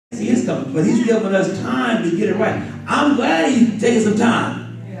coming, but he's giving us time to get it right. I'm glad he's taking some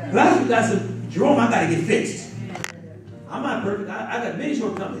time. But I got some, Jerome, I got to get fixed. I'm not perfect. I got many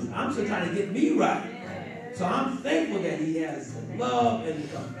shortcomings. I'm still trying to get me right. So I'm thankful that he has the love and the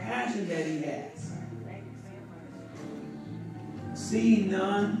compassion that he has. See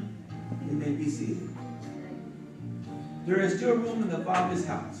none, you may be seated. There is still room in the Father's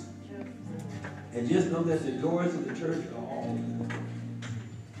house. And just know that the doors of the church are all open.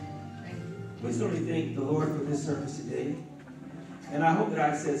 We certainly thank the Lord for this service today. And I hope that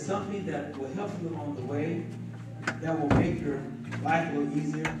I've said something that will help you along the way, that will make your life a little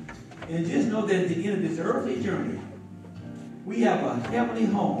easier. And just know that at the end of this earthly journey, we have a heavenly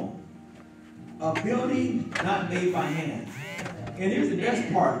home, a building not made by hands. And here's the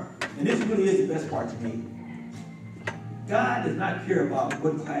best part, and this really is the best part to me. God does not care about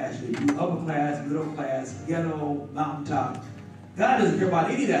what class you do, upper class, middle class, ghetto, mountaintop. God doesn't care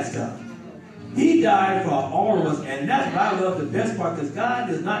about any of that stuff. He died for all of us, and that's what I love the best part, because God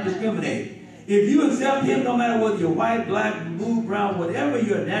does not discriminate. If you accept him, no matter whether you're white, black, blue, brown, whatever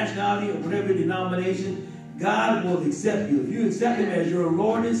your nationality or whatever your denomination, God will accept you. If you accept him as your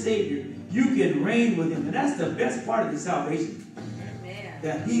Lord and Savior, you can reign with him. And that's the best part of the salvation. Amen.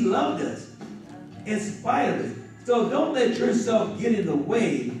 That he loved us in spite of it. So don't let yourself get in the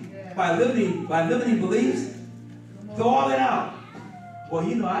way by limiting beliefs. Throw all that out. Well,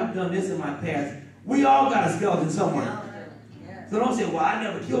 you know, I've done this in my past. We all got a skeleton somewhere. So don't say, well, I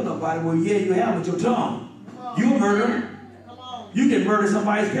never killed nobody. Well, yeah, you have with your tongue. You a murderer. You can murder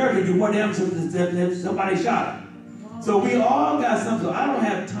somebody's character, do more damage than somebody shot him. So we all got something. So I don't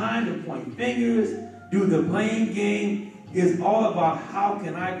have time to point fingers, do the blame game. It's all about how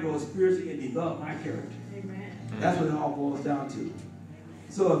can I grow spiritually and develop my character. Amen. That's what it all boils down to.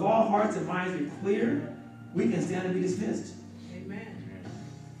 So if all hearts and minds are clear, we can stand and be dismissed. Amen.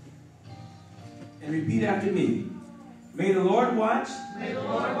 And repeat after me. May the Lord watch,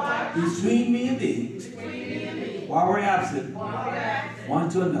 between me and thee, while we're absent, one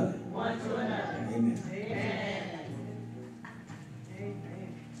to another. Amen.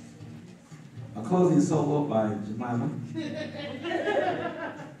 A closing solo by Jemima.